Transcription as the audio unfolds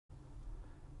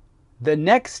The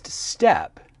next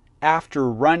step after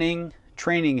running,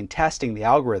 training, and testing the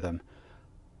algorithm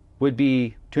would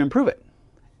be to improve it.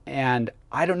 And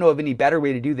I don't know of any better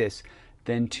way to do this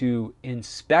than to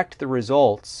inspect the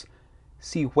results,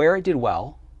 see where it did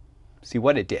well, see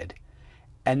what it did,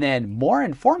 and then more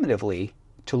informatively,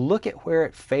 to look at where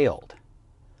it failed.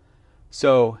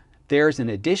 So there's an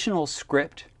additional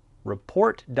script,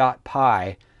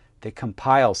 report.py, that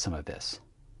compiles some of this.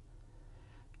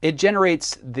 It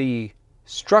generates the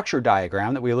structure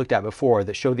diagram that we looked at before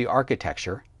that showed the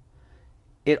architecture.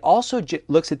 It also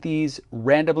looks at these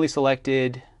randomly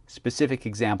selected specific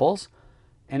examples,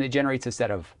 and it generates a set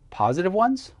of positive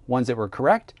ones, ones that were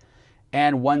correct,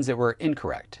 and ones that were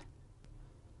incorrect.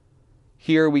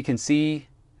 Here we can see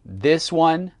this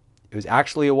one, it was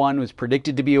actually a 1, was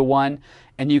predicted to be a 1,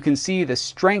 and you can see the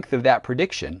strength of that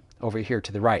prediction over here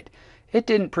to the right. It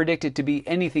didn't predict it to be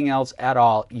anything else at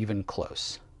all, even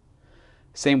close.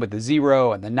 Same with the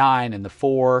 0 and the 9 and the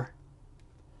 4.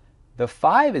 The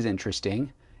 5 is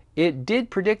interesting. It did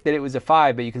predict that it was a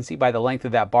 5, but you can see by the length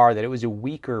of that bar that it was a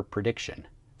weaker prediction.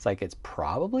 It's like it's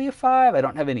probably a 5. I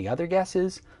don't have any other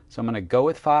guesses, so I'm going to go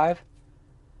with 5.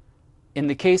 In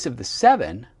the case of the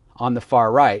 7 on the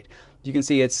far right, you can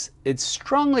see it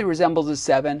strongly resembles a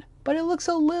 7, but it looks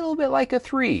a little bit like a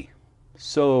 3.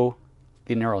 So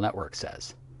the neural network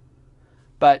says.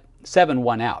 But 7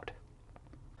 won out.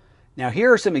 Now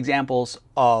here are some examples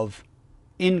of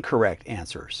incorrect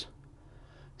answers.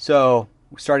 So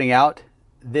starting out,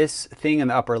 this thing in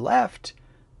the upper left,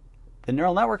 the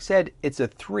neural network said it's a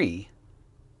 3.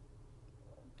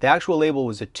 The actual label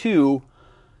was a 2,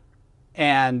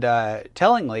 and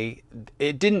tellingly,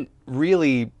 it didn't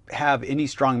really have any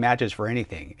strong matches for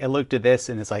anything. It looked at this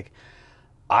and it's like,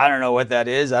 I don't know what that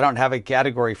is. I don't have a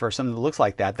category for something that looks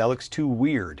like that. That looks too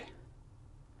weird.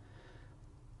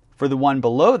 For the one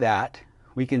below that,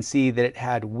 we can see that it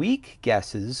had weak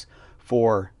guesses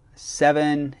for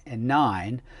 7 and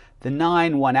 9. The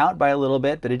 9 won out by a little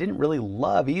bit, but it didn't really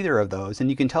love either of those. And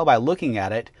you can tell by looking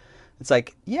at it, it's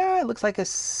like, yeah, it looks like a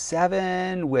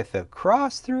 7 with a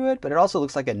cross through it, but it also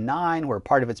looks like a 9 where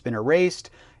part of it's been erased.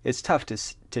 It's tough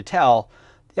to tell.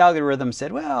 The algorithm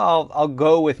said, well, I'll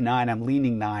go with 9. I'm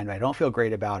leaning 9, but I don't feel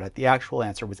great about it. The actual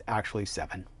answer was actually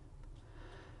 7.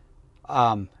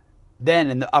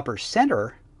 Then in the upper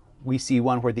center, we see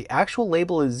one where the actual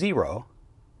label is 0,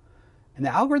 and the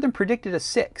algorithm predicted a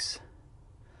 6.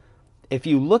 If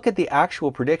you look at the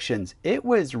actual predictions, it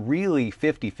was really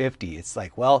 50-50. It's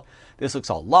like, well, this looks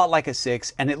a lot like a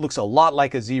 6, and it looks a lot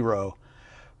like a 0.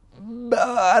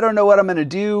 I don't know what I'm going to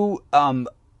do. The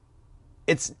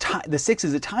 6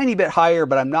 is a tiny bit higher,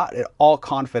 but I'm not at all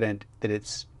confident that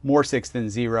it's more 6 than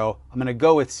 0. I'm going to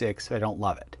go with 6. I don't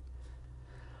love it.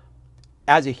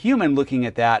 As a human looking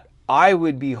at that, I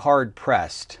would be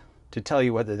hard-pressed to tell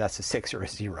you whether that's a 6 or a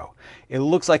 0. It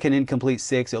looks like an incomplete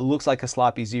 6. It looks like a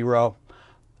sloppy 0.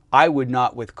 I would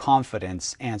not with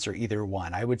confidence answer either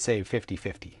one. I would say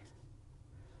 50-50.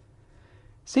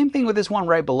 Same thing with this one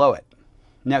right below it.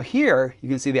 Now here, you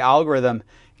can see the algorithm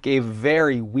gave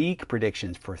very weak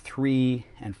predictions for 3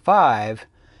 and 5,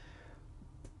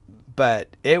 but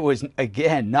it was,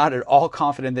 again, not at all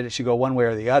confident that it should go one way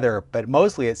or the other, but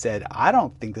mostly it said, I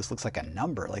don't think this looks like a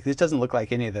number. Like, this doesn't look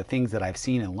like any of the things that I've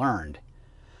seen and learned.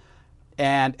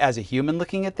 And as a human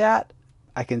looking at that,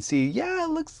 I can see, yeah,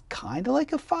 it looks kind of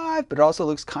like a 5, but it also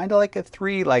looks kind of like a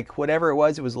 3. Like, whatever it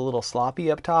was a little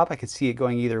sloppy up top. I could see it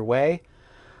going either way.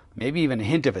 Maybe even a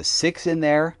hint of a 6 in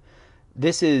there.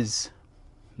 This is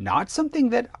not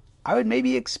something that I would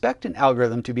maybe expect an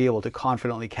algorithm to be able to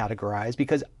confidently categorize,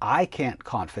 because I can't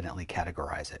confidently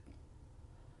categorize it.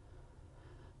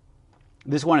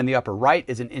 This one in the upper right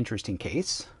is an interesting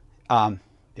case. The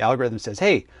algorithm says,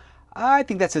 hey, I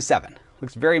think that's a 7.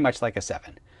 Looks very much like a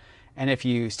 7. And if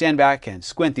you stand back and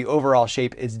squint, the overall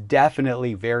shape is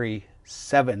definitely very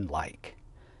 7-like.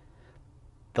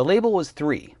 The label was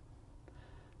 3.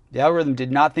 The algorithm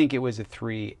did not think it was a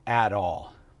 3 at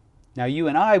all. Now you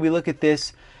and I, we look at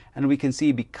this and we can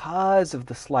see, because of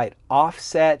the slight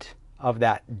offset of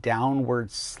that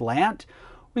downward slant,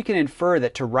 we can infer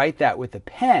that to write that with a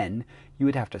pen, you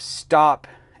would have to stop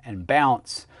and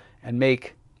bounce and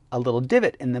make a little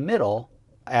divot in the middle,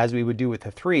 as we would do with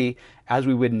a 3, as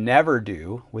we would never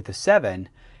do with a 7.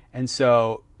 And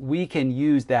so we can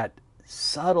use that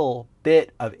subtle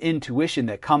bit of intuition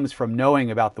that comes from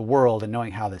knowing about the world and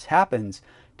knowing how this happens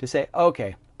to say,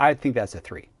 okay, I think that's a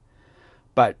 3.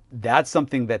 But that's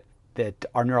something that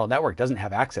our neural network doesn't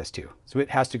have access to. So it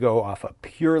has to go off a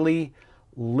purely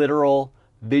literal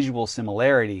visual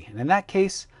similarity. And in that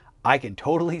case, I can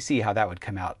totally see how that would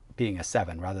come out being a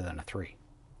 7 rather than a 3.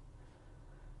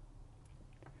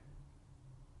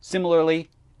 Similarly,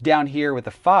 down here with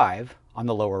the 5 on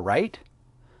the lower right,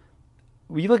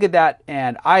 we look at that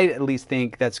and I at least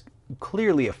think that's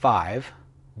clearly a 5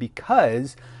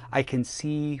 because I can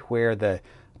see where the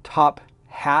top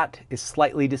hat is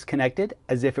slightly disconnected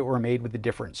as if it were made with a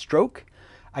different stroke.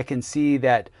 I can see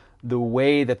that the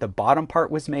way that the bottom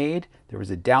part was made, there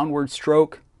was a downward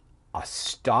stroke, a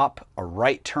stop, a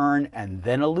right turn, and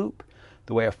then a loop,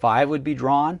 the way a 5 would be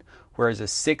drawn, whereas a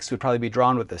 6 would probably be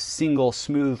drawn with a single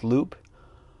smooth loop.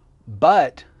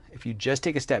 But if you just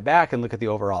take a step back and look at the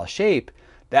overall shape,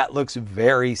 that looks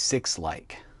very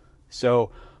 6-like.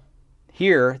 So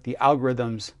here, the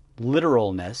algorithm's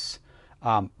literalness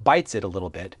bites it a little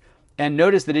bit. And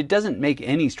notice that it doesn't make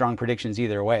any strong predictions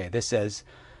either way. This says,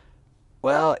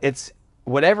 well, it's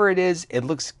whatever it is, it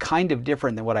looks kind of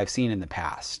different than what I've seen in the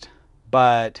past.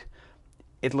 But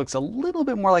it looks a little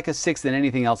bit more like a 6 than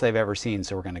anything else I've ever seen,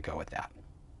 so we're going to go with that.